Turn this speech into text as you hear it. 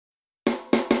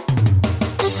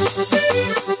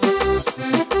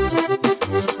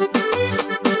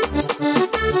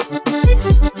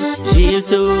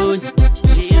Gilson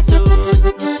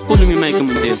Pula-me Maicam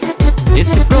Monteir.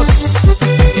 Esse próprio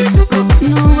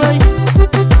não vai.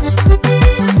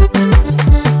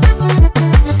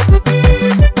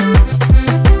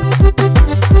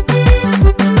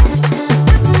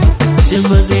 Já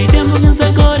fazia tempo que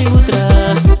essa cor e o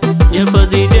traço. Já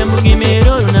fazia tempo que me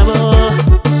errou na boa.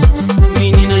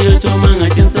 Menina, eu tomo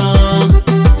atenção.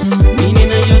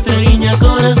 Menina, eu trago minha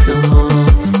coração.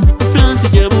 Flance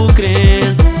de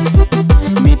abucrel,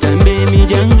 me também me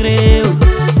jangreu.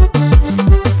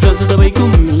 Flance da vai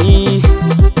comigo,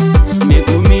 me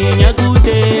comi minha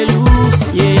cutelo.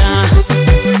 Yeah,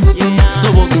 yeah.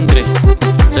 Sou bom com três,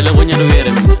 da la guanha do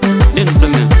verme, dentro do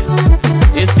Flamengo.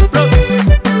 Esse próprio.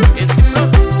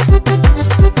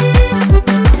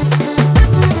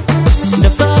 Da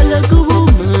fala com o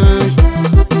mãe,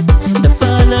 da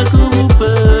fala com o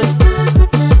pai,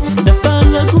 da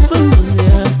fala com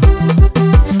famílias,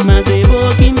 mas é bom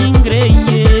que me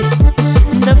engrenhe.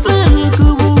 Da fala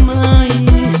com o mãe,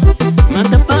 mas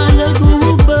da fala com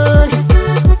o pai,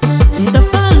 da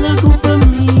fala com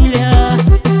famílias,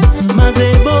 mas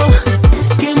é bom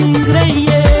que me engrenhe.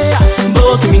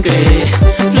 Bom que me engrenhe,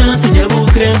 França de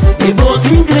abucrel, é bom que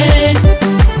me engrenhe.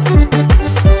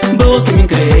 Bom que me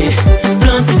engrenhe,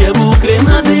 França de abucrel,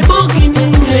 mas é bom que me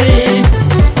engrenhe.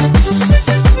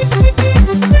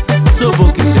 Sou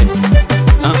bom que me engrenhe.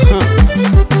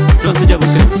 França de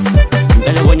abucrel,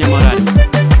 ela é boa moral.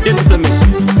 Dentro do Flamengo.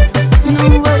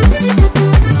 Não vai,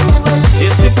 não vai.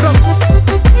 Esse próprio,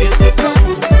 esse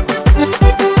próprio.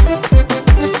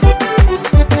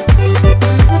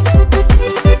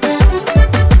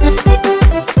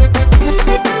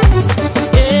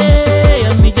 Ei,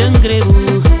 a me jangreu,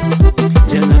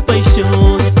 já me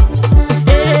apaixono.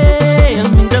 Ei, a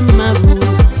me damago,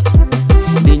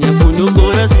 tinha fundo no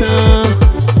coração.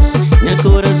 Minha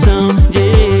coração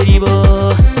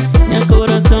derivou, minha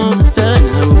coração está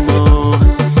na humor.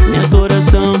 Minha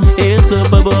coração é só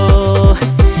babó,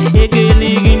 é que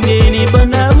liguem de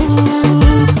bandabu.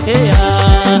 É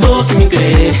a boa que me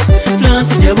crê,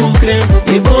 França de abucrel,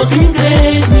 é boa que me crê.